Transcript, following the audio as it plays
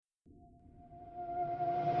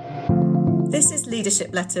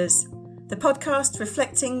Leadership Letters, the podcast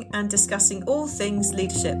reflecting and discussing all things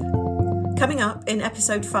leadership. Coming up in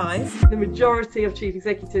episode 5. The majority of chief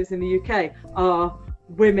executives in the UK are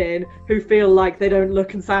women who feel like they don't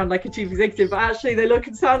look and sound like a chief executive, but actually they look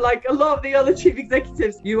and sound like a lot of the other chief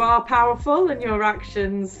executives. You are powerful and your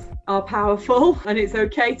actions are powerful, and it's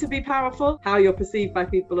okay to be powerful. How you're perceived by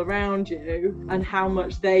people around you and how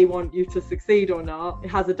much they want you to succeed or not, it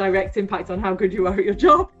has a direct impact on how good you are at your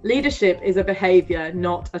job. Leadership is a behaviour,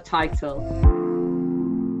 not a title.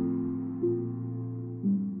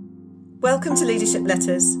 Welcome to Leadership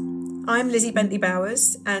Letters. I'm Lizzie Bentley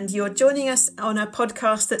Bowers, and you're joining us on a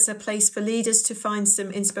podcast that's a place for leaders to find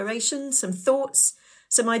some inspiration, some thoughts,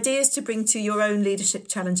 some ideas to bring to your own leadership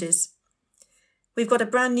challenges. We've got a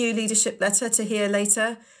brand new leadership letter to hear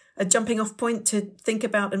later, a jumping off point to think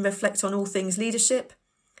about and reflect on all things leadership.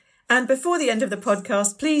 And before the end of the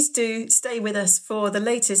podcast, please do stay with us for the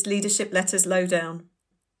latest Leadership Letters lowdown.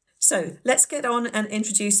 So let's get on and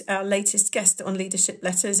introduce our latest guest on Leadership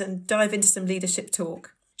Letters and dive into some leadership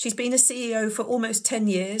talk. She's been a CEO for almost 10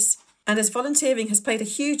 years, and as volunteering has played a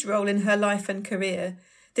huge role in her life and career,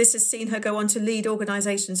 this has seen her go on to lead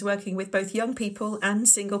organisations working with both young people and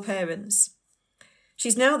single parents.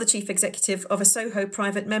 She's now the chief executive of a Soho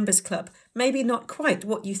private members club, maybe not quite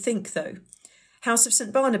what you think though. House of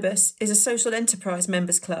St Barnabas is a social enterprise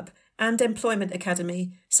members club and employment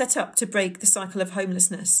academy set up to break the cycle of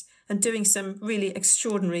homelessness and doing some really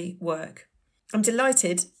extraordinary work. I'm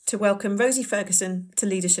delighted to welcome Rosie Ferguson to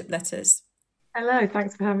Leadership Letters. Hello,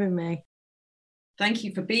 thanks for having me. Thank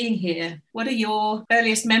you for being here. What are your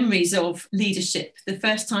earliest memories of leadership? The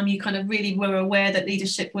first time you kind of really were aware that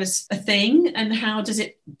leadership was a thing, and how does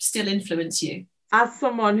it still influence you? As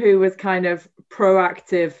someone who was kind of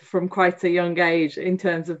proactive from quite a young age in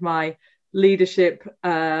terms of my leadership,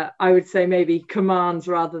 I would say maybe commands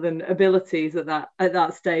rather than abilities at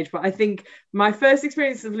that stage. But I think my first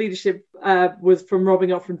experience of leadership was from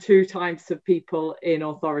robbing up from two types of people in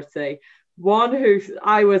authority. One who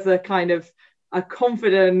I was a kind of a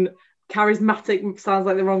confident, charismatic, sounds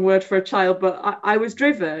like the wrong word for a child, but I was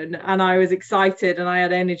driven and I was excited and I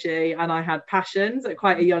had energy and I had passions at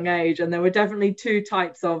quite a young age. And there were definitely two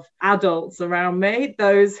types of adults around me: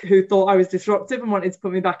 those who thought I was disruptive and wanted to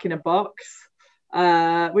put me back in a box,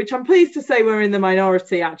 which I'm pleased to say were in the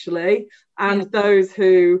minority actually, and those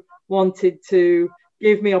who wanted to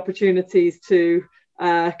give me opportunities to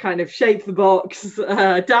kind of shape the box,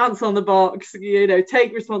 dance on the box,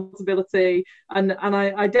 take responsibility. And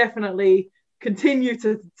I definitely continue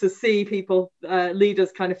to see people,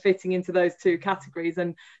 leaders kind of fitting into those two categories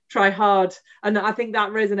and try hard. And I think that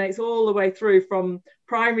resonates all the way through from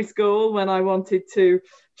primary school when I wanted to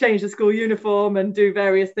change the school uniform and do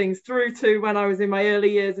various things, through to when I was in my early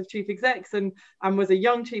years of chief execs and was a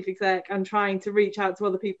young chief exec and trying to reach out to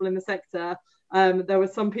other people in the sector. There were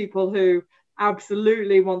some people who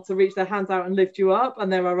absolutely want to reach their hands out and lift you up,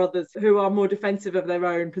 and there are others who are more defensive of their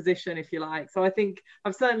own position, if you like. So I think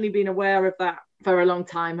I've certainly been aware of that for a long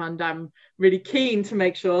time, and I'm really keen to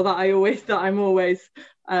make sure that I'm always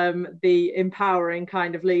the empowering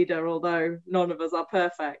kind of leader, although none of us are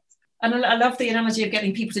perfect. And I love the analogy of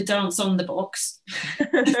getting people to dance on the box.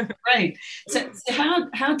 Great. So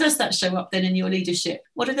how does that show up then in your leadership?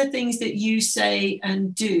 What are the things that you say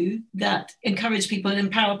and do that encourage people and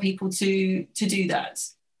empower people to do that?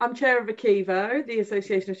 I'm chair of ACIVO, the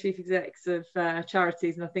Association of Chief Execs of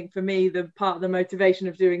Charities. And I think for me, the part of the motivation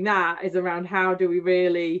of doing that is around how do we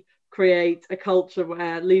really create a culture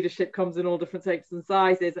where leadership comes in all different shapes and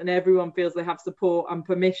sizes and everyone feels they have support and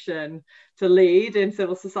permission to lead in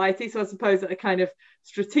civil society. So I suppose at a kind of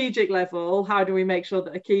strategic level, how do we make sure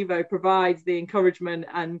that ACIVO provides the encouragement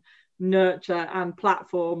and nurture and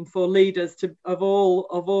platform for leaders of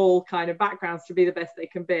all kind of backgrounds to be the best they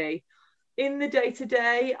can be? In the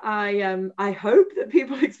day-to-day, I hope that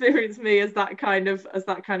people experience me as that kind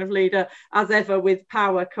of leader. As ever, with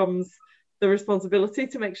power comes the responsibility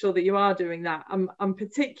to make sure that you are doing that. I'm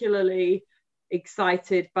particularly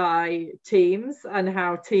excited by teams and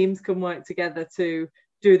how teams can work together to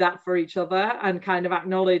do that for each other and kind of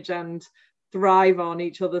acknowledge and thrive on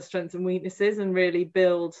each other's strengths and weaknesses and really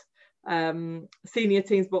build senior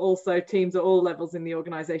teams, but also teams at all levels in the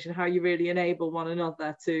organisation, how you really enable one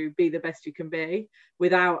another to be the best you can be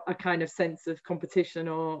without a kind of sense of competition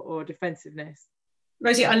or defensiveness.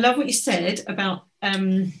 Rosie, I love what you said about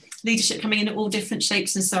leadership coming in at all different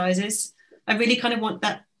shapes and sizes. I really kind of want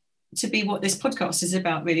that to be what this podcast is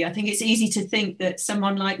about, really. I think it's easy to think that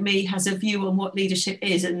someone like me has a view on what leadership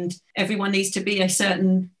is and everyone needs to be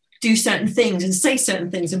do certain things and say certain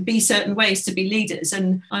things and be certain ways to be leaders.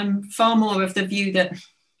 And I'm far more of the view that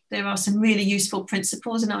there are some really useful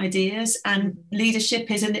principles and ideas, and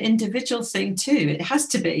leadership is an individual thing too. It has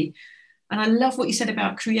to be. And I love what you said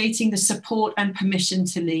about creating the support and permission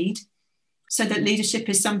to lead, so that leadership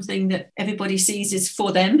is something that everybody sees is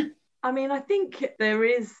for them. I mean, I think there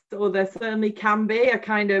is, or there certainly can be, a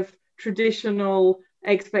kind of traditional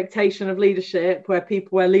expectation of leadership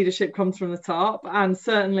where leadership comes from the top. And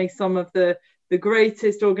certainly some of the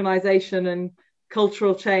greatest organisation and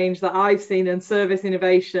cultural change that I've seen in service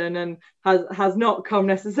innovation and has not come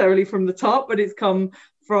necessarily from the top, but it's come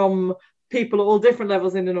from people at all different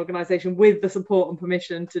levels in an organisation with the support and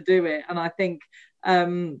permission to do it. And I think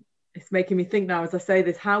it's making me think now as I say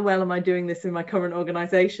this, how well am I doing this in my current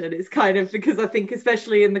organisation? It's kind of because I think,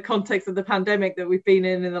 especially in the context of the pandemic that we've been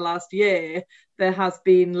in the last year, there has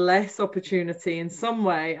been less opportunity in some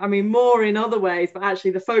way. I mean, more in other ways, but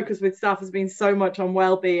actually the focus with staff has been so much on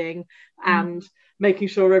well-being and making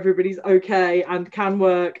sure everybody's okay and can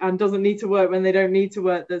work and doesn't need to work when they don't need to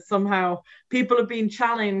work, that somehow people have been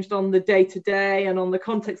challenged on the day-to-day and on the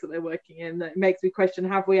context that they're working in. That makes me question,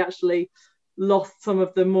 have we actually lost some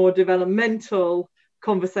of the more developmental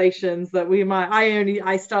conversations that we might.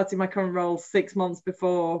 I started my current role 6 months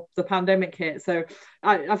before the pandemic hit, so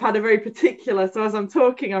I've had a very particular, so as I'm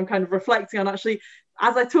talking I'm kind of reflecting on, actually,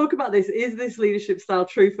 as I talk about this, is this leadership style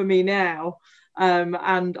true for me now?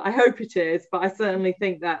 And I hope it is, but I certainly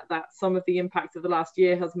think that some of the impact of the last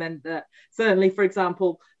year has meant that, certainly, for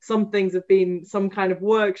example, some things have been, some kind of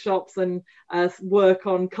workshops and work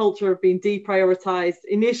on culture have been deprioritized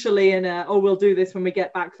initially in we'll do this when we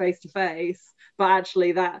get back face to face, but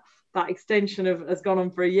actually that extension has gone on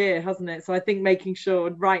for a year, hasn't it? So I think making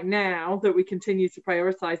sure right now that we continue to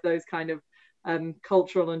prioritize those kind of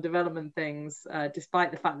cultural and development things,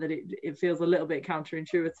 despite the fact that it feels a little bit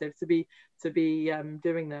counterintuitive to be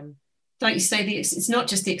doing them. Like you say, it's not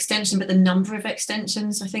just the extension, but the number of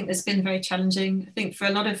extensions. I think that's been very challenging. I think for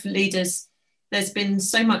a lot of leaders, there's been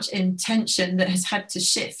so much intention that has had to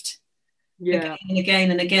shift again and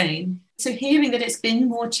again and again. So hearing that it's been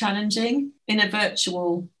more challenging in a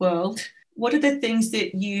virtual world, what are the things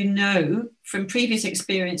that you know from previous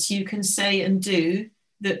experience you can say and do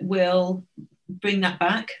that will bring that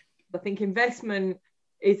back? I think investment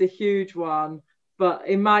is a huge one, but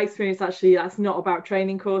in my experience, actually, that's not about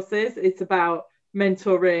training courses. It's about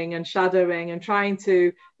mentoring and shadowing and trying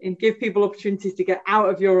to give people opportunities to get out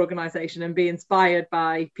of your organisation and be inspired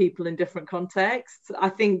by people in different contexts. I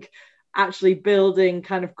think actually building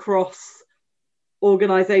kind of cross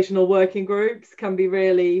organisational working groups can be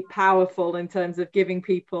really powerful in terms of giving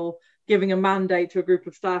a mandate to a group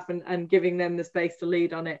of staff and giving them the space to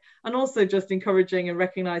lead on it, and also just encouraging and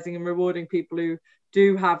recognising and rewarding people who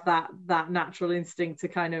do have that natural instinct to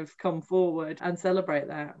kind of come forward and celebrate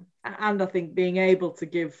that. And I think being able to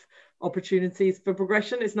give opportunities for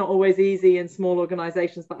progression, it's not always easy in small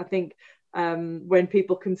organisations, but I think when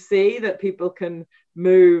people can see that people can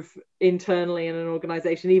move internally in an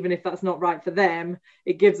organisation, even if that's not right for them,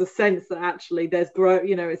 it gives a sense that actually there's growth,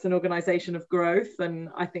 it's an organisation of growth. And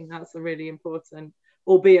I think that's a really important,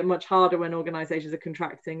 albeit much harder when organisations are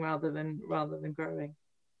contracting rather than growing.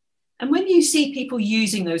 And when you see people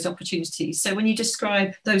using those opportunities, so when you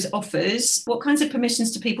describe those offers, what kinds of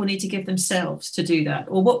permissions do people need to give themselves to do that?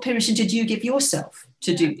 Or what permission did you give yourself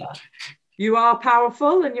to do that? You are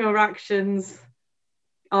powerful and your actions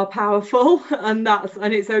are powerful, and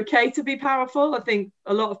it's okay to be powerful. I think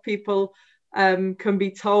a lot of people can be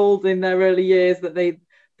told in their early years that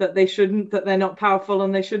they're not powerful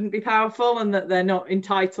and they shouldn't be powerful and that they're not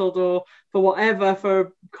entitled, or for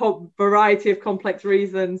a variety of complex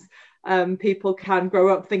reasons, people can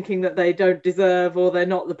grow up thinking that they don't deserve or they're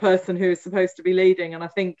not the person who is supposed to be leading. And I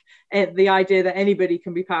think the idea that anybody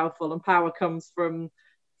can be powerful, and power comes from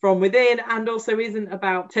within, and also isn't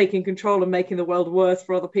about taking control and making the world worse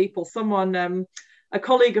for other people. A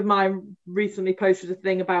colleague of mine recently posted a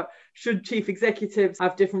thing about, should chief executives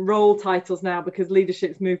have different role titles now because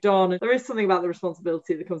leadership's moved on? And there is something about the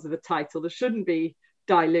responsibility that comes with a title that shouldn't be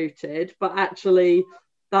diluted, but actually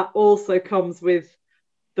that also comes with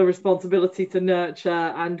the responsibility to nurture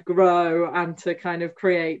and grow and to kind of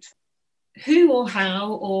create. Who or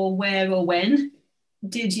how or where or when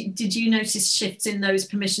did you notice shifts in those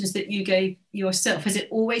permissions that you gave yourself? Has it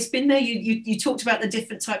always been there? You talked about the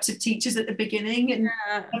different types of teachers at the beginning, and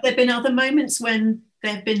have there been other moments when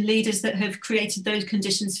there have been leaders that have created those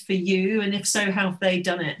conditions for you, and if so, how have they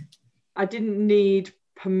done it? I didn't need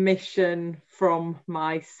permission from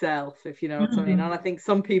myself, if you know what I mean. And I think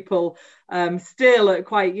some people still at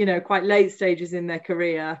quite late stages in their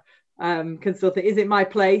career can still think, is it my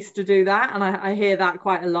place to do that? And I hear that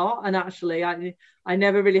quite a lot. And actually, I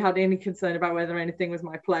never really had any concern about whether anything was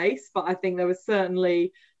my place. But I think there was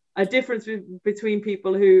certainly a difference between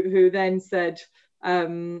people who then said,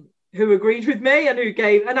 who agreed with me and who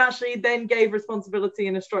gave, and actually then gave responsibility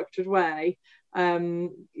in a structured way.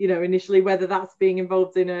 Initially, whether that's being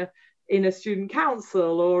involved in a student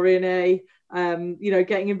council or in a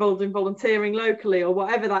getting involved in volunteering locally or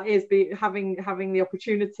whatever that is, having the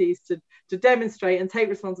opportunities to demonstrate and take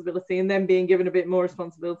responsibility, and then being given a bit more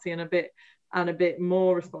responsibility and a bit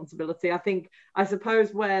more responsibility. I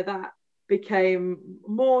suppose where that became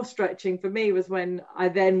more stretching for me was when I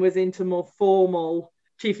then was into more formal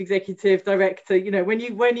chief executive, director, when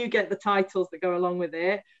you get the titles that go along with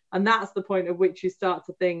it, and that's the point at which you start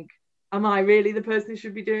to think, am I really the person who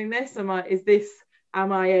should be doing this? Am I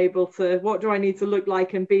able to, what do I need to look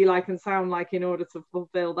like and be like and sound like in order to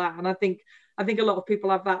fulfill that? And I think a lot of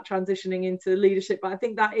people have that transitioning into leadership, but I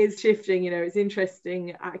think that is shifting. It's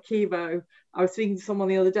interesting at Kivo. I was speaking to someone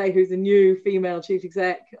the other day who's a new female chief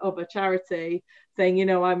exec of a charity, saying,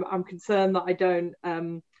 I'm concerned that I don't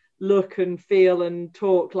look and feel and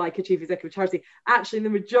talk like a chief executive of charity. Actually, the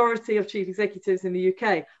majority of chief executives in the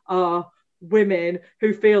UK are women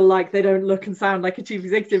who feel like they don't look and sound like a chief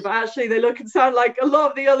executive, but actually they look and sound like a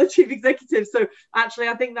lot of the other chief executives. So actually,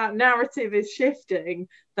 I think that narrative is shifting,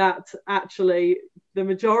 that actually the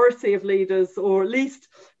majority of leaders, or at least,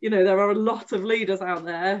 there are a lot of leaders out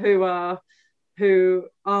there who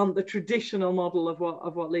aren't the traditional model of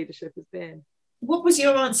what leadership has been. What was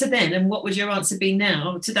your answer then, and what would your answer be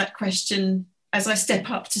now to that question? As I step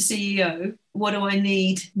up to CEO, what do I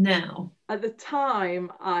need now? At the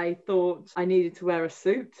time, I thought I needed to wear a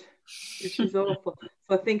suit, which is awful.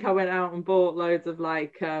 So I think I went out and bought loads of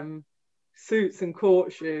suits and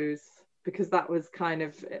court shoes, because that was kind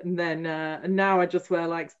of, and then and now I just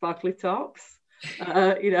wear sparkly tops.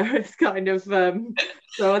 It's kind of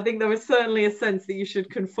so I think there was certainly a sense that you should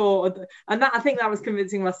conform, and that I think that was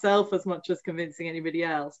convincing myself as much as convincing anybody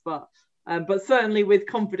else. But certainly with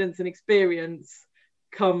confidence and experience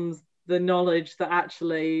comes the knowledge that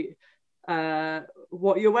actually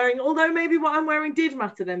what you're wearing, although maybe what I'm wearing did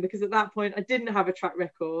matter then, because at that point I didn't have a track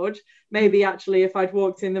record. Maybe actually if I'd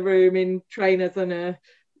walked in the room in trainers and a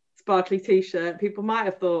sparkly t-shirt, people might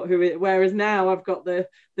have thought whereas now I've got the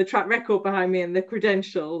track record behind me and the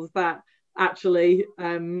credentials that actually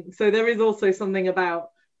so there is also something about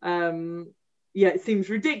it seems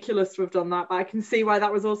ridiculous to have done that, but I can see why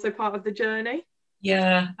that was also part of the journey.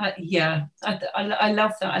 I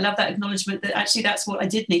love that. I love that acknowledgement that actually that's what I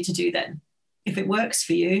did need to do then. If it works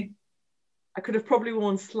for you, I could have probably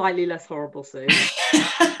worn slightly less horrible suits.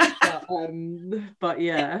 but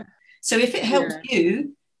yeah. So if it helps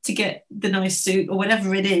you to get the nice suit or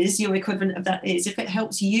whatever it is, your equivalent of that is, if it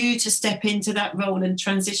helps you to step into that role and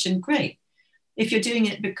transition, great. If you're doing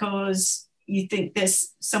it because you think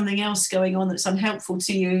there's something else going on that's unhelpful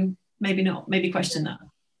to you, maybe not, maybe question that.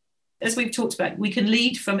 As we've talked about, we can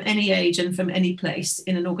lead from any age and from any place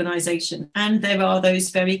in an organisation. And there are those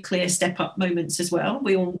very clear step-up moments as well.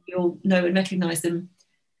 We all know and recognise them.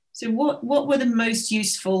 So what were the most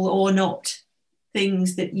useful or not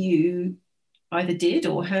things that you either did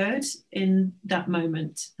or heard in that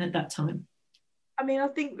moment at that time? I mean, I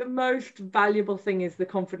think the most valuable thing is the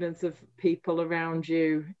confidence of people around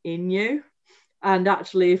you in you. And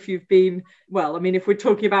actually, if you've been, if we're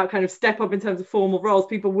talking about kind of step up in terms of formal roles,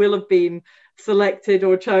 people will have been selected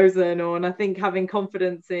or chosen, and I think having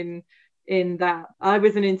confidence in that. I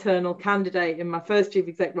was an internal candidate in my first chief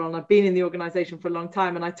exec role, and I've been in the organisation for a long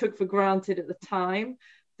time, and I took for granted at the time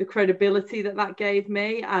the credibility that gave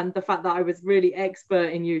me, and the fact that I was really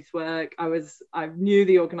expert in youth work. I knew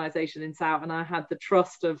the organisation inside out, and I had the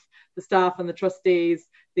trust of the staff and the trustees,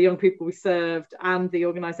 the young people we served, and the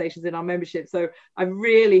organisations in our membership. So I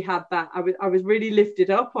really had that. I was really lifted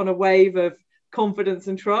up on a wave of confidence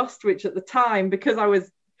and trust, which at the time, because I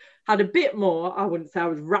had a bit more, I wouldn't say I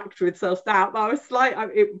was racked with self-doubt, but I was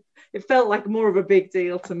it felt like more of a big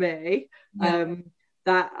deal to me. Yeah.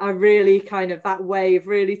 That I really that wave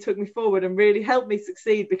really took me forward and really helped me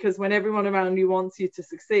succeed, because when everyone around you wants you to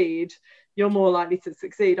succeed, you're more likely to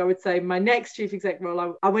succeed. I would say my next chief exec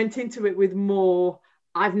role, I went into it with more,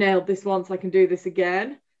 I've nailed this once, I can do this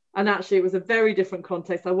again. And actually it was a very different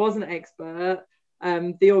context. I wasn't an expert.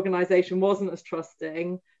 The organisation wasn't as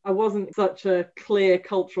trusting. I wasn't such a clear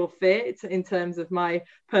cultural fit in terms of my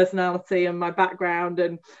personality and my background.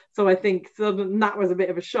 And so I think that was a bit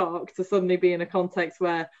of a shock to suddenly be in a context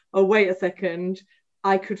where, oh, wait a second,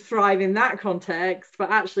 I could thrive in that context, but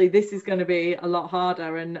actually this is going to be a lot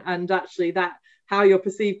harder. And actually that how you're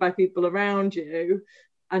perceived by people around you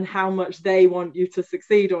and how much they want you to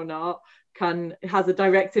succeed or not has a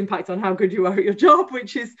direct impact on how good you are at your job,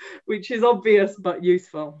 which is obvious but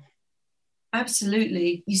useful.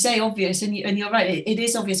 Absolutely. You say obvious, and you're right. It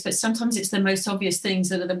is obvious, but sometimes it's the most obvious things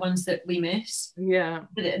that are the ones that we miss. Yeah.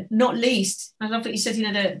 But not least, I love what you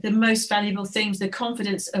said, the most valuable things, the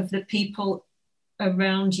confidence of the people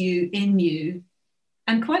around you, in you.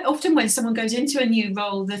 And quite often when someone goes into a new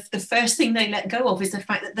role, the first thing they let go of is the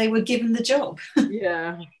fact that they were given the job.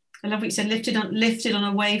 Yeah. I love what you said, lifted on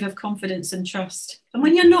a wave of confidence and trust. And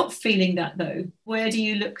when you're not feeling that, though, where do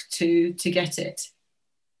you look to get it?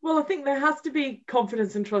 Well, I think there has to be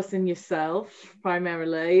confidence and trust in yourself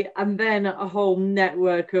primarily, and then a whole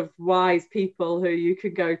network of wise people who you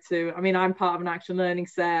could go to. I mean, I'm part of an action learning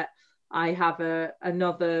set. I have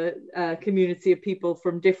another community of people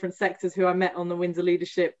from different sectors who I met on the Windsor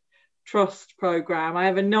Leadership Trust program. I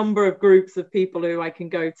have a number of groups of people who I can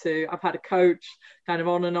go to. I've had a coach kind of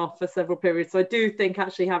on and off for several periods. So I do think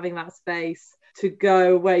actually having that space to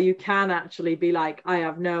go where you can actually be like, I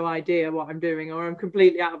have no idea what I'm doing, or I'm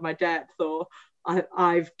completely out of my depth, or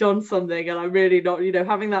I've done something and I'm really not,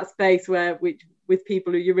 having that space with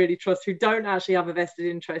people who you really trust, who don't actually have a vested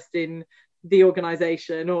interest in the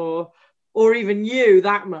organization or even you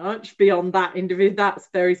that much beyond that individual, that's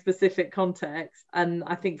very specific context. And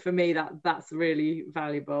I think for me that's really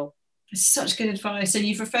valuable. Such good advice, and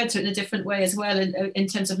you've referred to it in a different way as well in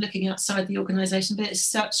terms of looking outside the organisation, but it's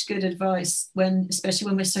such good advice especially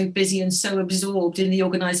when we're so busy and so absorbed in the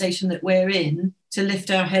organisation that we're in, to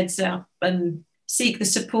lift our heads up and seek the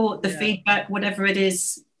support, the feedback, whatever it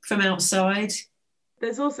is, from outside.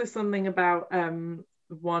 There's also something about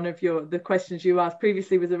one of the questions you asked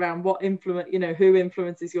previously was around what influence, who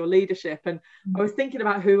influences your leadership, and I was thinking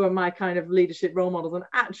about who are my kind of leadership role models, and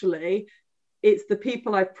actually it's the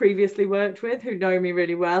people I've previously worked with who know me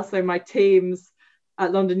really well. So my teams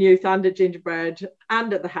at London Youth and at Gingerbread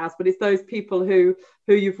and at the house, but it's those people who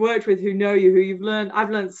you've worked with, who know you, who you've learned.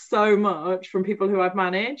 I've learned so much from people who I've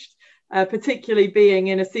managed, particularly being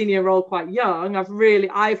in a senior role quite young. I've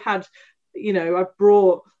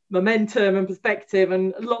brought momentum and perspective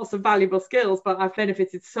and lots of valuable skills, but I've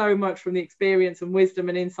benefited so much from the experience and wisdom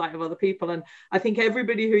and insight of other people. And I think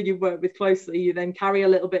everybody who you work with closely, you then carry a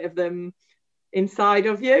little bit of them inside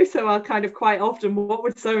of you. So I'll kind of quite often, what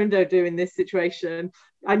would so-and-so do in this situation?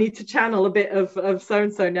 I need to channel a bit of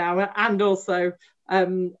so-and-so now. And also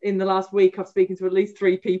in the last week, I've spoken to at least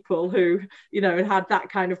 3 people who, had that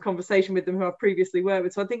kind of conversation with them who I've previously worked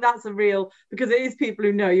with. So I think that's because it is people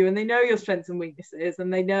who know you and they know your strengths and weaknesses,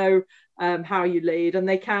 and they know how you lead, and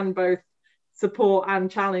they can both support and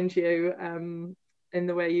challenge you in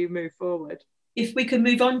the way you move forward. If we could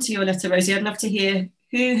move on to your letter, Rosie, I'd love to hear,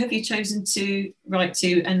 who have you chosen to write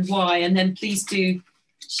to and why? And then please do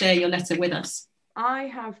share your letter with us. I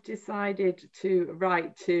have decided to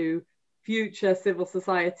write to future civil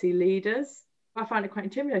society leaders. I find it quite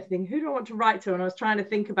intimidating. Who do I want to write to? And I was trying to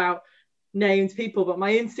think about named people, but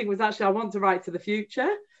my instinct was actually I want to write to the future.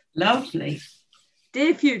 Lovely.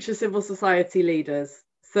 Dear future civil society leaders,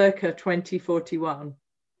 circa 2041.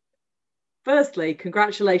 Firstly,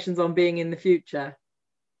 congratulations on being in the future.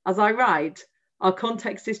 As I write, our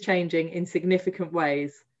context is changing in significant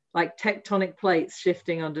ways, like tectonic plates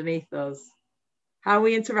shifting underneath us. How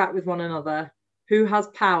we interact with one another, who has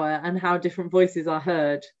power and how different voices are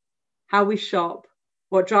heard, how we shop,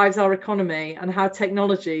 what drives our economy, and how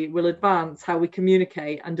technology will advance how we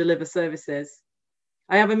communicate and deliver services.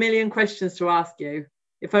 I have a million questions to ask you,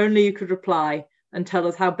 if only you could reply and tell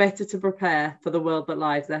us how better to prepare for the world that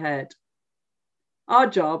lies ahead. Our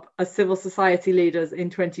job as civil society leaders in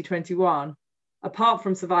 2021, apart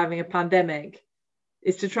from surviving a pandemic,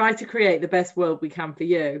 is to try to create the best world we can for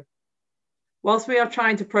you. Whilst we are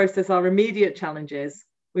trying to process our immediate challenges,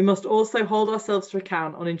 we must also hold ourselves to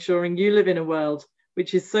account on ensuring you live in a world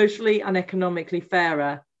which is socially and economically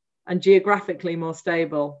fairer and geographically more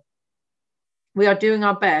stable. We are doing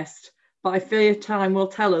our best, but I fear time will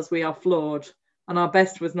tell us we are flawed and our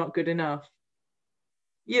best was not good enough.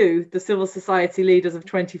 You, the civil society leaders of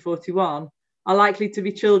 2041, are likely to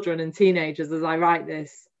be children and teenagers as I write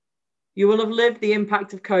this. You will have lived the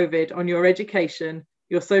impact of COVID on your education,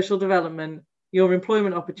 your social development, your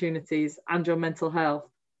employment opportunities, and your mental health.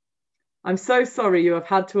 I'm so sorry you have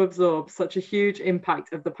had to absorb such a huge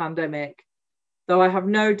impact of the pandemic, though I have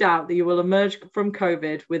no doubt that you will emerge from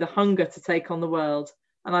COVID with a hunger to take on the world,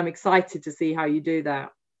 and I'm excited to see how you do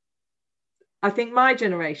that. I think my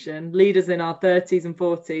generation, leaders in our 30s and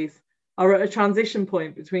 40s, are at a transition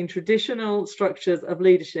point between traditional structures of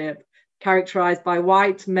leadership characterized by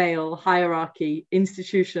white male hierarchy,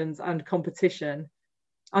 institutions, and competition,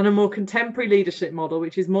 and a more contemporary leadership model,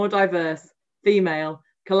 which is more diverse, female,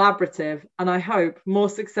 collaborative, and I hope more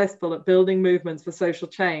successful at building movements for social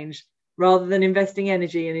change rather than investing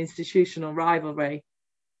energy in institutional rivalry.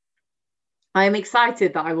 I am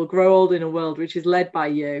excited that I will grow old in a world which is led by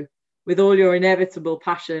you, with all your inevitable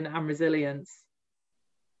passion and resilience.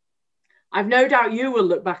 I've no doubt you will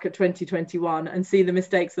look back at 2021 and see the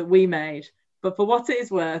mistakes that we made, but for what it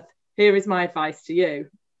is worth, here is my advice to you.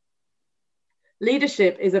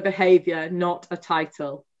 Leadership is a behaviour, not a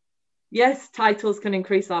title. Yes, titles can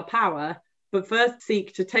increase our power, but first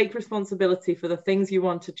seek to take responsibility for the things you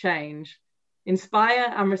want to change.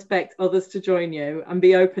 Inspire and respect others to join you and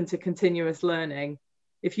be open to continuous learning.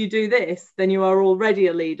 If you do this, then you are already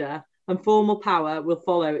a leader and formal power will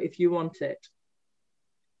follow if you want it.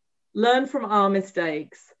 Learn from our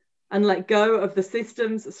mistakes and let go of the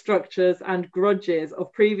systems, structures, and grudges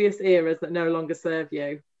of previous eras that no longer serve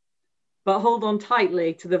you. But hold on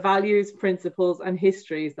tightly to the values, principles, and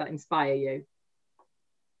histories that inspire you.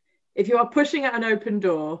 If you are pushing at an open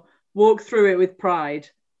door, walk through it with pride,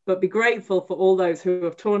 but be grateful for all those who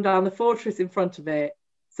have torn down the fortress in front of it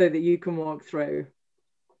so that you can walk through.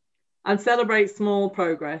 And celebrate small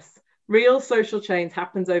progress. Real social change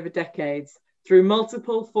happens over decades through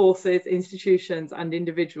multiple forces, institutions, and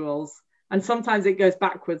individuals, and sometimes it goes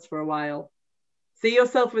backwards for a while. See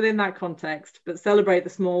yourself within that context, but celebrate the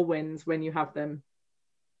small wins when you have them.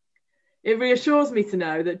 It reassures me to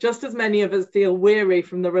know that just as many of us feel weary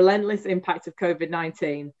from the relentless impact of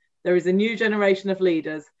COVID-19, there is a new generation of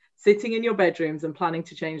leaders sitting in your bedrooms and planning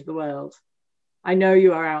to change the world. I know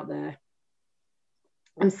you are out there.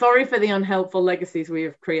 I'm sorry for the unhelpful legacies we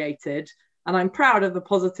have created, and I'm proud of the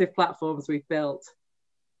positive platforms we've built.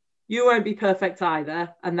 You won't be perfect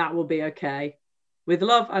either, and that will be okay. With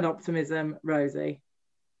love and optimism, Rosie.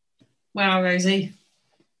 Wow, Rosie.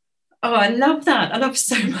 Oh, I love that. I love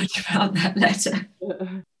so much about that letter.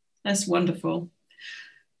 That's wonderful.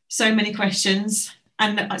 So many questions.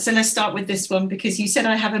 And so let's start with this one, because you said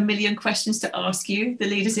I have a million questions to ask you, the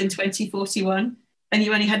leaders in 2041, and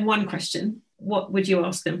you only had one question. What would you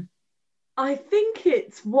ask them? I think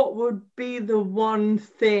it's what would be the one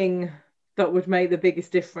thing that would make the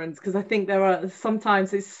biggest difference, because I think there are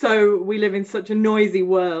sometimes we live in such a noisy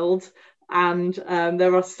world, and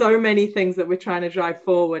there are so many things that we're trying to drive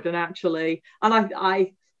forward, and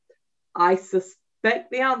I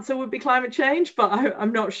suspect the answer would be climate change, but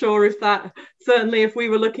I'm not sure if that, certainly if we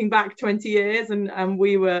were looking back 20 years and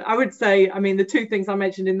we were, I would say, I mean, the two things I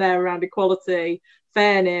mentioned in there around equality,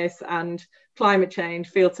 fairness, and climate change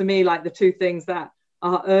feel to me like the two things that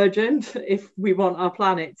are urgent if we want our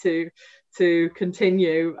planet to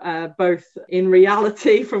continue, both in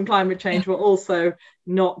reality from climate change, but also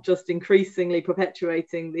not just increasingly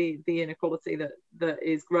perpetuating the inequality that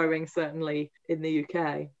is growing, certainly in the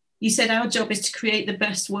UK. You said our job is to create the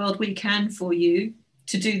best world we can for you,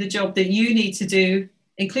 to do the job that you need to do,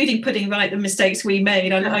 including putting right the mistakes we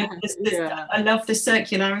made. I love the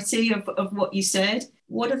circularity of what you said.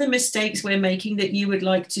 What are the mistakes we're making that you would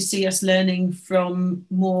like to see us learning from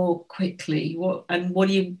more quickly? What would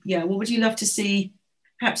you love to see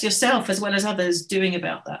perhaps yourself as well as others doing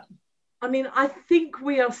about that? I mean, I think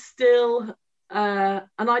we are still, and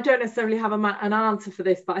I don't necessarily have an answer for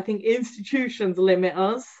this, but I think institutions limit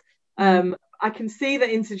us. I can see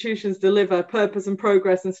that institutions deliver purpose and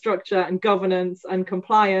progress and structure and governance and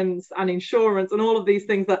compliance and insurance and all of these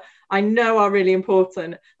things that I know are really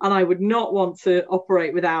important and I would not want to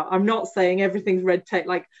operate without. I'm not saying everything's red tape,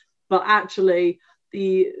 but actually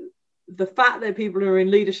the fact that people who are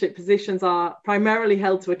in leadership positions are primarily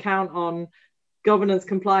held to account on governance,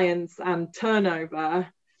 compliance and turnover,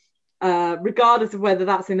 regardless of whether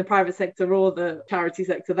that's in the private sector or the charity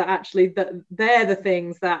sector, that they're the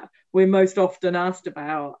things that we're most often asked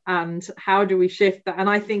about. And how do we shift that? And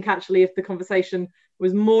I think actually if the conversation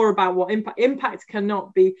was more about what impact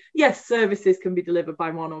cannot be, yes, services can be delivered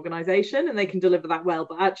by one organisation and they can deliver that well,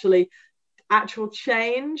 but actually actual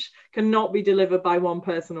change cannot be delivered by one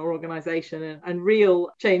person or organisation, and real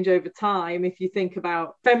change over time. If you think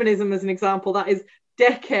about feminism as an example, that is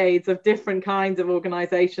decades of different kinds of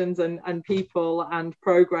organizations and people and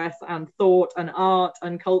progress and thought and art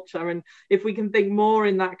and culture. And if we can think more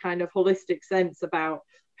in that kind of holistic sense about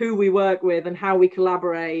who we work with and how we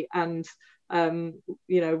collaborate and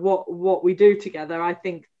what we do together, I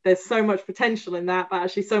think there's so much potential in that, but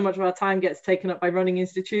actually so much of our time gets taken up by running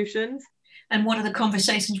institutions. And what are the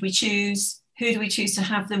conversations we choose? Who do we choose to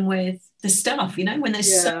have them with? The stuff, when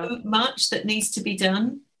there's so much that needs to be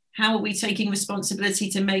done. How are we taking responsibility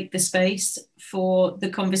to make the space for the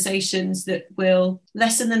conversations that will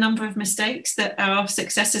lessen the number of mistakes that our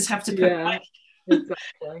successors have to put right?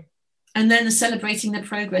 Exactly. And then celebrating the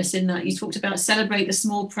progress in that. You talked about celebrate the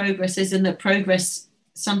small progresses, and that progress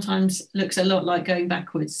sometimes looks a lot like going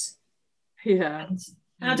backwards. Yeah. And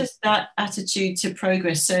how does that attitude to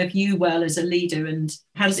progress serve you well as a leader, and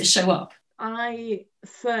how does it show up? I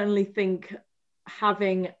certainly think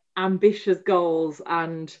having ambitious goals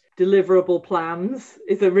and deliverable plans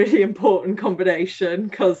is a really important combination,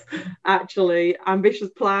 because actually ambitious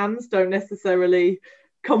plans don't necessarily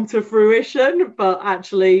come to fruition, but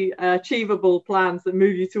actually achievable plans that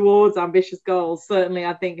move you towards ambitious goals certainly,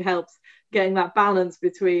 I think, helps getting that balance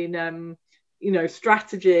between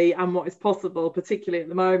strategy and what is possible, particularly at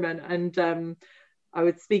the moment. And I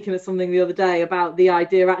was speaking of something the other day about the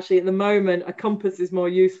idea, actually at the moment a compass is more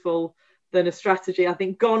useful than a strategy. I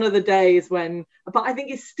think gone are the days when, but I think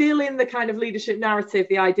it's still in the kind of leadership narrative,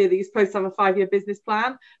 the idea that you're supposed to have a 5-year business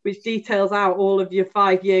plan, which details out all of your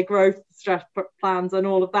 5-year growth plans and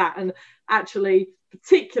all of that. And actually,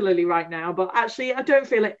 particularly right now, but actually I don't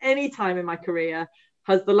feel at any time in my career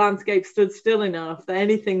has the landscape stood still enough that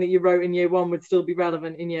anything that you wrote in year 1 would still be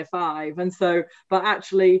relevant in year 5. And so,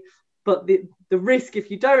 but the risk, if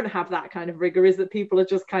you don't have that kind of rigor, is that people are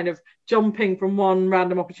just kind of jumping from one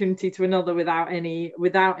random opportunity to another without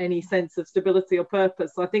any sense of stability or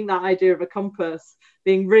purpose. So I think that idea of a compass,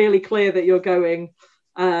 being really clear that you're going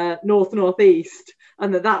northeast,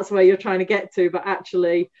 and that's where you're trying to get to, but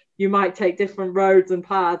actually you might take different roads and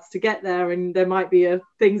paths to get there, and there might be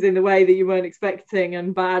things in the way that you weren't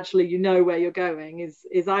expecting, but actually you know where you're going,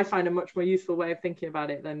 is I find a much more useful way of thinking about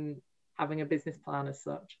it than having a business plan as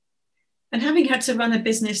such. And having had to run a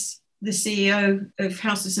business, the CEO of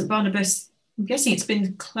House of St Barnabas, I'm guessing it's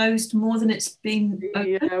been closed more than it's been open?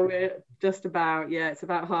 Yeah, we're just about, it's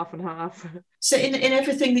about half and half. So in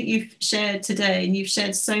everything that you've shared today, and you've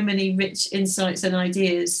shared so many rich insights and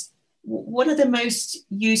ideas, what are the most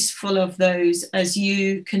useful of those as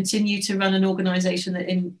you continue to run an organisation that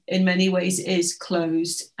in many ways is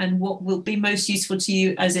closed, and what will be most useful to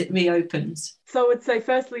you as it reopens? So I would say,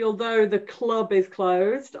 firstly, although the club is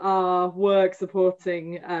closed, our work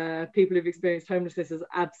supporting people who've experienced homelessness has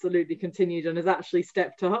absolutely continued and has actually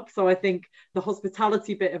stepped up. So I think the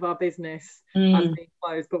hospitality bit of our business has been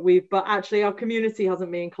closed, but actually our community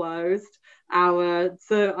hasn't been closed. Our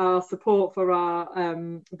support for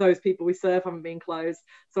our those people we serve haven't been closed.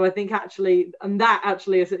 So I think actually, and that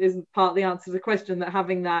actually is part of the answer to the question, that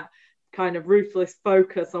having that kind of ruthless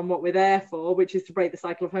focus on what we're there for, which is to break the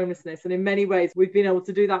cycle of homelessness. And in many ways, we've been able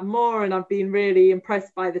to do that more. And I've been really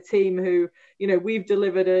impressed by the team who, we've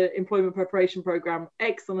delivered an employment preparation program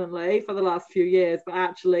excellently for the last few years. But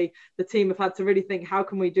actually, the team have had to really think, how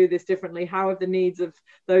can we do this differently? How have the needs of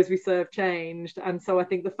those we serve changed? And so I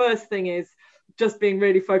think the first thing is just being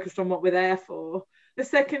really focused on what we're there for. The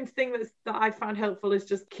second thing that I found helpful is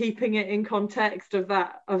just keeping it in context of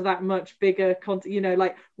that much bigger context.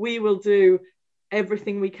 Like, we will do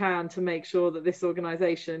everything we can to make sure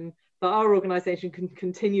that our organisation can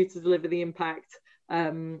continue to deliver the impact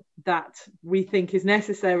that we think is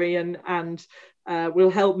necessary, and will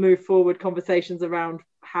help move forward conversations around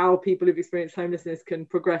how people who've experienced homelessness can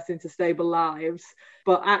progress into stable lives.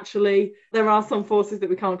 But actually, there are some forces that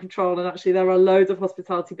we can't control, and actually there are loads of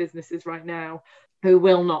hospitality businesses right now who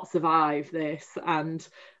will not survive this, and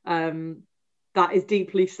that is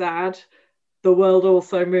deeply sad. The world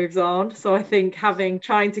also moves on. So I think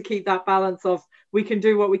trying to keep that balance of, we can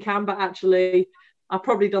do what we can, but actually I've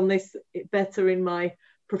probably done this better in my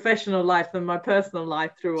professional life than my personal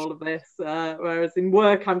life through all of this, whereas in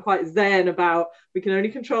work I'm quite zen about, we can only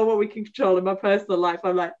control what we can control. In my personal life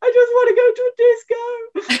I'm like, I just want to go to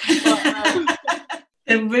a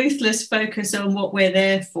disco. A ruthless focus on what we're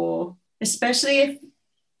there for, especially if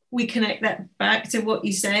we connect that back to what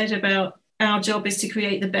you said about our job is to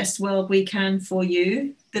create the best world we can for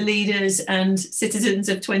you, the leaders and citizens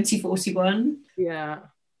of 2041. Yeah.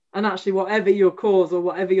 And actually, whatever your cause, or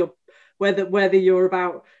whether you're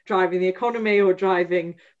about driving the economy or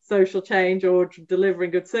driving social change or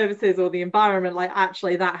delivering good services or the environment, like,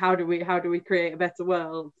 actually that how do we create a better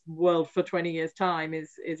world for 20 years time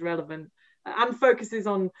is relevant, and focuses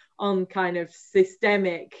on kind of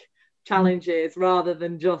systemic challenges rather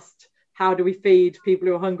than just how do we feed people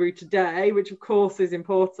who are hungry today, which of course is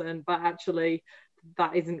important, but actually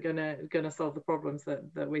that isn't gonna solve the problems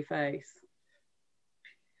that we face.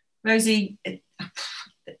 Rosie,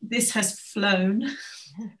 this has flown.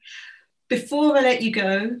 Before I let you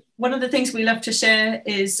go, one of the things we love to share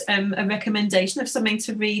is a recommendation of something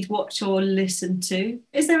to read, watch, or listen to.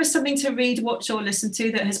 Is there something to read, watch, or listen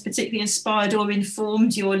to that has particularly inspired or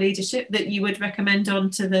informed your leadership that you would recommend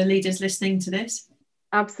on to the leaders listening to this?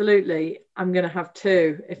 Absolutely. I'm going to have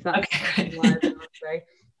two, if that's okay. actually.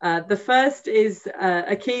 The first is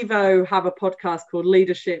Akivo have a podcast called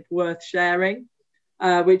Leadership Worth Sharing,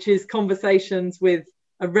 which is conversations with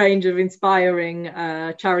a range of inspiring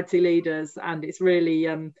charity leaders. And it's really,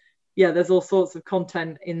 there's all sorts of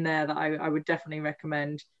content in there that I would definitely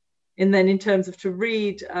recommend. And then in terms of to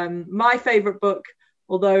read, my favourite book,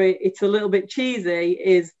 although it's a little bit cheesy,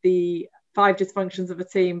 is The 5 Dysfunctions of a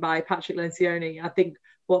Team by Patrick Lencioni. I think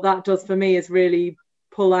what that does for me is really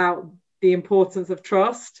pull out the importance of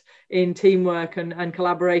trust in teamwork and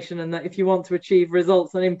collaboration, and that if you want to achieve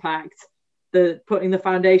results and impact, putting the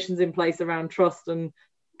foundations in place around trust and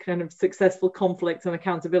kind of successful conflict and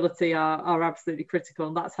accountability are absolutely critical.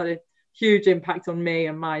 And that's had a huge impact on me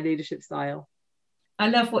and my leadership style. I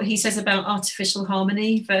love what he says about artificial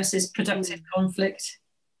harmony versus productive conflict.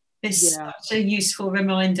 It's such a useful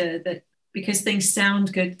reminder that because things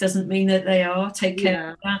sound good doesn't mean that they are. Take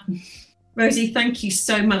care of that. Rosie, thank you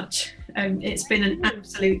so much. It's been an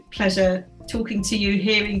absolute pleasure talking to you,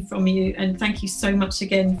 hearing from you, and thank you so much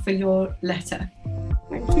again for your letter.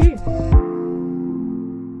 Thank you.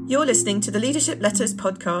 You're listening to the Leadership Letters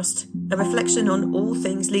podcast, a reflection on all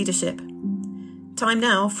things leadership. Time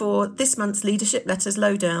now for this month's Leadership Letters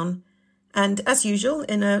Lowdown. And as usual,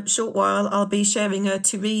 in a short while, I'll be sharing a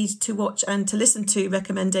to read, to watch and to listen to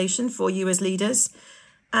recommendation for you as leaders.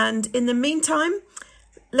 And in the meantime,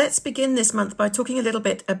 let's begin this month by talking a little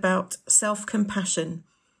bit about self-compassion.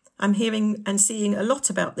 I'm hearing and seeing a lot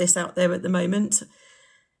about this out there at the moment.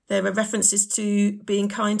 There are references to being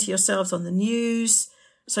kind to yourselves on the news,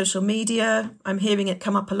 social media. I'm hearing it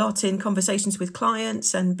come up a lot in conversations with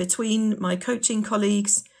clients and between my coaching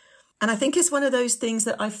colleagues. And I think it's one of those things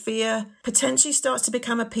that I fear potentially starts to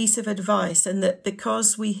become a piece of advice, and that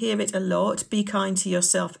because we hear it a lot, be kind to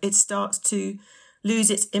yourself, it starts to lose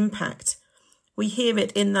its impact. We hear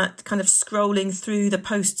it in that kind of scrolling through the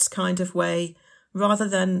posts kind of way, rather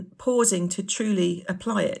than pausing to truly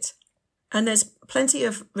apply it. And there's plenty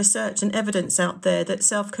of research and evidence out there that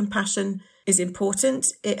self-compassion is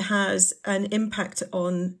important. It has an impact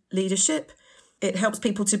on leadership. It helps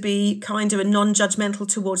people to be kinder and non-judgmental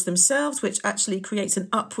towards themselves, which actually creates an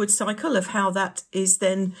upward cycle of how that is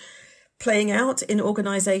then playing out in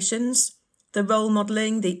organisations. The role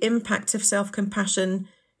modelling, the impact of self-compassion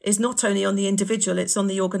is not only on the individual, it's on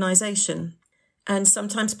the organisation. And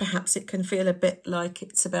sometimes perhaps it can feel a bit like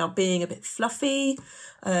it's about being a bit fluffy,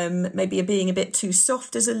 maybe being a bit too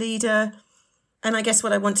soft as a leader. And I guess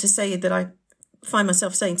what I want to say that I find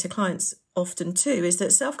myself saying to clients often too is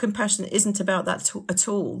that self-compassion isn't about that at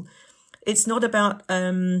all. It's not about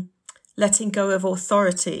letting go of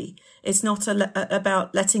authority. It's not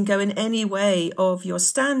about letting go in any way of your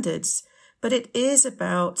standards, but it is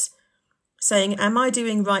about saying, am I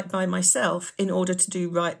doing right by myself in order to do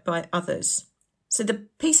right by others? So the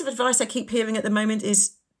piece of advice I keep hearing at the moment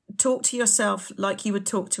is talk to yourself like you would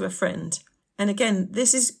talk to a friend. And again,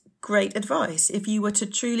 this is great advice. If you were to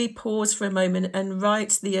truly pause for a moment and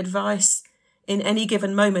write the advice in any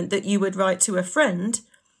given moment that you would write to a friend,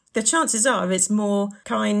 the chances are it's more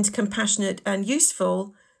kind, compassionate and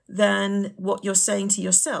useful than what you're saying to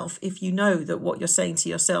yourself, if you know that what you're saying to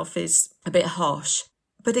yourself is a bit harsh.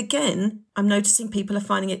 But again, I'm noticing people are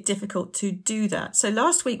finding it difficult to do that. So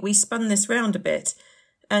last week we spun this round a bit,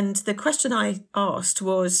 and the question I asked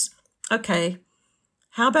was, okay,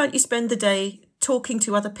 how about you spend the day talking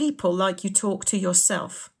to other people like you talk to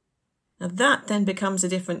yourself? Now that then becomes a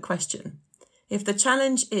different question. If the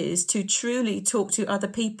challenge is to truly talk to other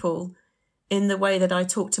people in the way that I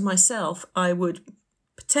talk to myself, I would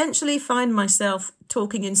potentially find myself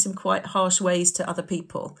talking in some quite harsh ways to other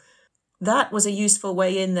people. That was a useful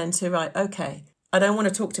way in then to write, okay, I don't want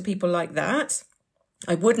to talk to people like that.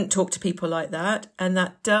 I wouldn't talk to people like that. And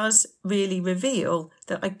that does really reveal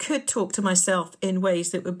that I could talk to myself in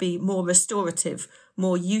ways that would be more restorative,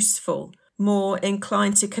 more useful, more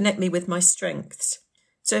inclined to connect me with my strengths.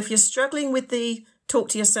 So if you're struggling with the talk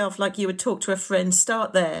to yourself like you would talk to a friend,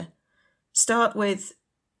 start there. Start with,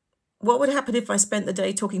 what would happen if I spent the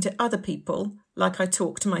day talking to other people like I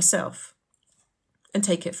talk to myself? And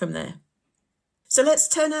take it from there. So let's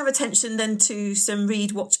turn our attention then to some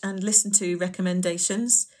read, watch and listen to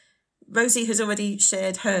recommendations. Rosie has already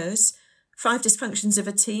shared hers. 5 Dysfunctions of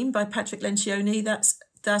a Team by Patrick Lencioni.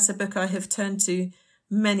 That's a book I have turned to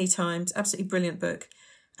many times. Absolutely brilliant book.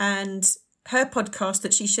 And her podcast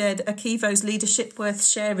that she shared, Akivo's Leadership Worth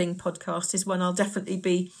Sharing podcast, is one I'll definitely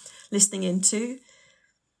be listening into.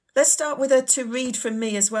 Let's start with a to read from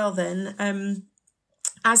me as well then.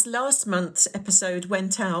 As last month's episode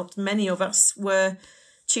went out, many of us were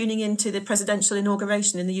tuning into the presidential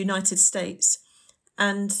inauguration in the United States.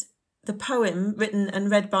 And the poem written and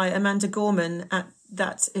read by Amanda Gorman at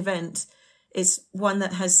that event is one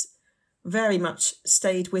that has very much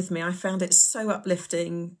stayed with me. I found it so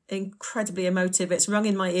uplifting, incredibly emotive. It's rung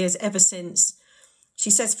in my ears ever since. She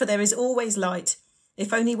says, "For there is always light,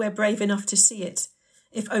 if only we're brave enough to see it,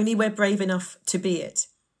 if only we're brave enough to be it."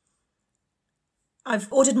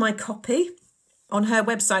 I've ordered my copy. On her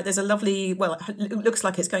website, there's a lovely, well, it looks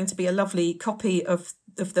like it's going to be a lovely copy of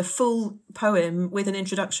the full poem with an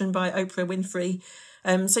introduction by Oprah Winfrey.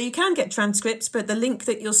 So you can get transcripts, but the link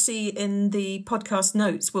that you'll see in the podcast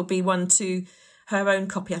notes will be one to her own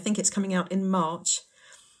copy. I think it's coming out in March.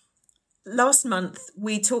 Last month,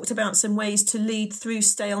 we talked about some ways to lead through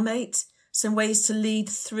stalemate, some ways to lead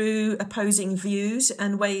through opposing views,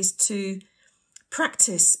 and ways to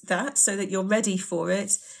practice that so that you're ready for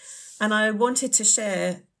it. And I wanted to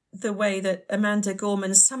share the way that Amanda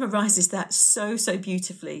Gorman summarises that so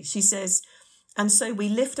beautifully. She says, "And so we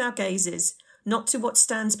lift our gazes, not to what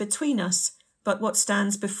stands between us, but what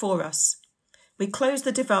stands before us. We close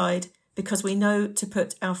the divide because we know to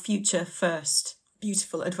put our future first."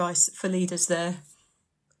 Beautiful advice for leaders there.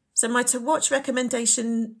 So my to watch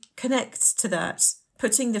recommendation connects to that.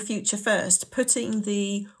 Putting the future first, putting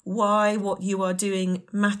the why what you are doing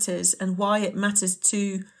matters and why it matters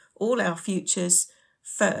to all our futures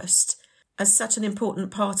first, as such an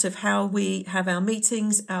important part of how we have our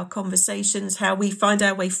meetings, our conversations, how we find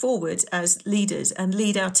our way forward as leaders and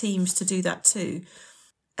lead our teams to do that too.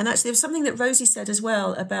 And actually there was something that Rosie said as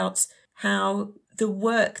well about how the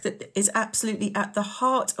work that is absolutely at the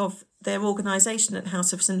heart of their organisation at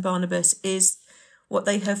House of St Barnabas is what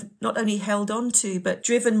they have not only held on to, but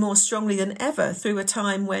driven more strongly than ever through a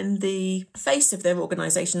time when the face of their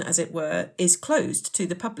organisation, as it were, is closed to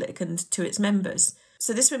the public and to its members.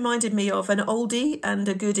 So this reminded me of an oldie and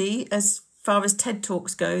a goodie as far as TED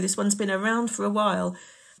Talks go. This one's been around for a while,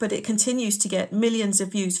 but it continues to get millions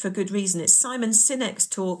of views for good reason. It's Simon Sinek's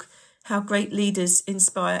talk, How Great Leaders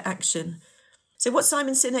Inspire Action. So what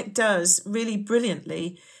Simon Sinek does really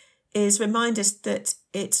brilliantly is remind us that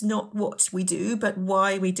it's not what we do, but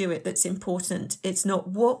why we do it that's important. It's not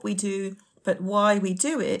what we do, but why we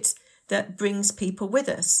do it that brings people with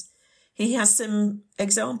us. He has some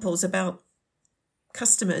examples about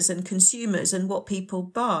customers and consumers and what people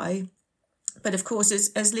buy. But of course,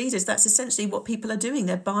 as leaders, that's essentially what people are doing.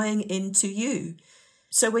 They're buying into you.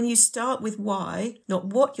 So when you start with why, not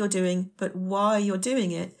what you're doing, but why you're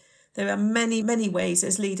doing it, there are many, many ways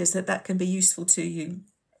as leaders that can be useful to you.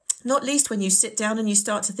 Not least when you sit down and you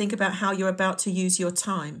start to think about how you're about to use your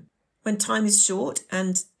time. When time is short,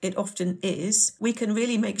 and it often is, we can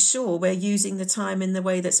really make sure we're using the time in the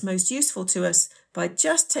way that's most useful to us by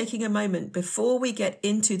just taking a moment before we get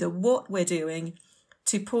into the what we're doing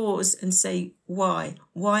to pause and say, why?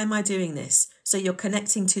 Why am I doing this? So you're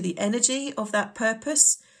connecting to the energy of that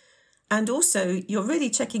purpose. And also you're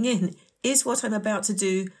really checking in, is what I'm about to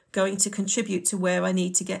do going to contribute to where I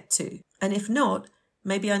need to get to? And if not,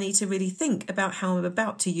 maybe I need to really think about how I'm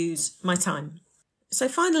about to use my time. So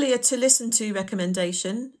finally, a to listen to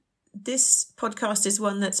recommendation. This podcast is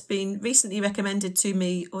one that's been recently recommended to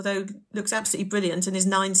me, although looks absolutely brilliant and is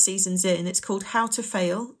 9 seasons in. It's called How to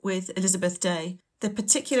Fail with Elizabeth Day. The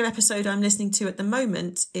particular episode I'm listening to at the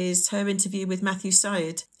moment is her interview with Matthew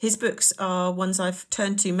Syed. His books are ones I've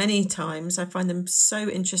turned to many times. I find them so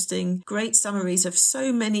interesting. Great summaries of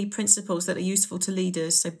so many principles that are useful to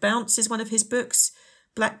leaders. So Bounce is one of his books.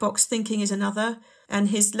 Black Box Thinking is another. And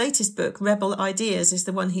his latest book, Rebel Ideas, is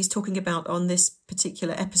the one he's talking about on this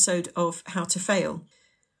particular episode of How to Fail.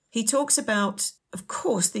 He talks about, of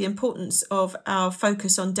course, the importance of our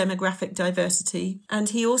focus on demographic diversity. And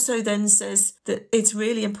he also then says that it's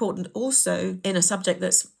really important also in a subject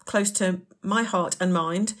that's close to my heart and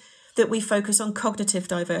mind, that we focus on cognitive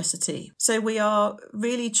diversity. So we are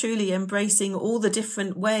really truly embracing all the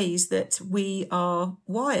different ways that we are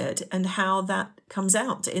wired and how that comes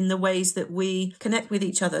out in the ways that we connect with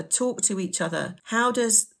each other, talk to each other. How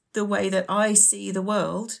does the way that I see the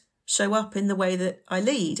world show up in the way that I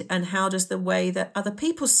lead? And how does the way that other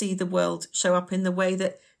people see the world show up in the way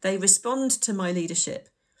that they respond to my leadership?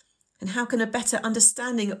 And how can a better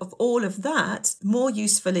understanding of all of that more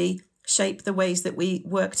usefully shape the ways that we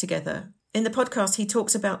work together? In the podcast, he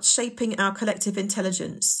talks about shaping our collective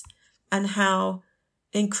intelligence and how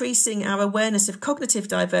increasing our awareness of cognitive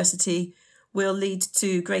diversity will lead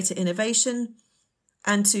to greater innovation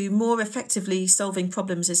and to more effectively solving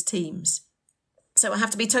problems as teams. So I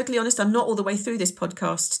have to be totally honest, I'm not all the way through this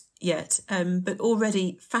podcast yet, but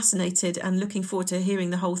already fascinated and looking forward to hearing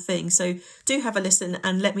the whole thing. So do have a listen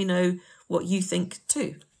and let me know what you think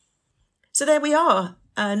too. So there we are.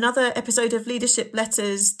 Another episode of Leadership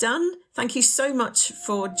Letters done. Thank you so much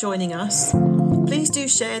for joining us. Please do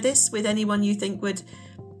share this with anyone you think would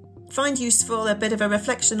find useful, a bit of a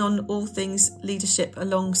reflection on all things leadership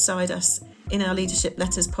alongside us in our Leadership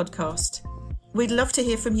Letters podcast. We'd love to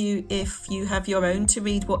hear from you if you have your own to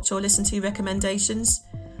read, watch or listen to recommendations,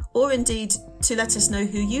 or indeed to let us know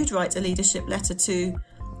who you'd write a leadership letter to,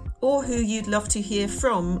 or who you'd love to hear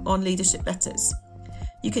from on Leadership Letters.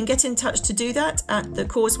 You can get in touch to do that at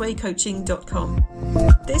thecausewaycoaching.com.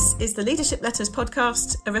 This is the Leadership Letters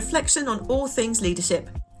podcast, a reflection on all things leadership.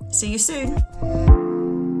 See you soon.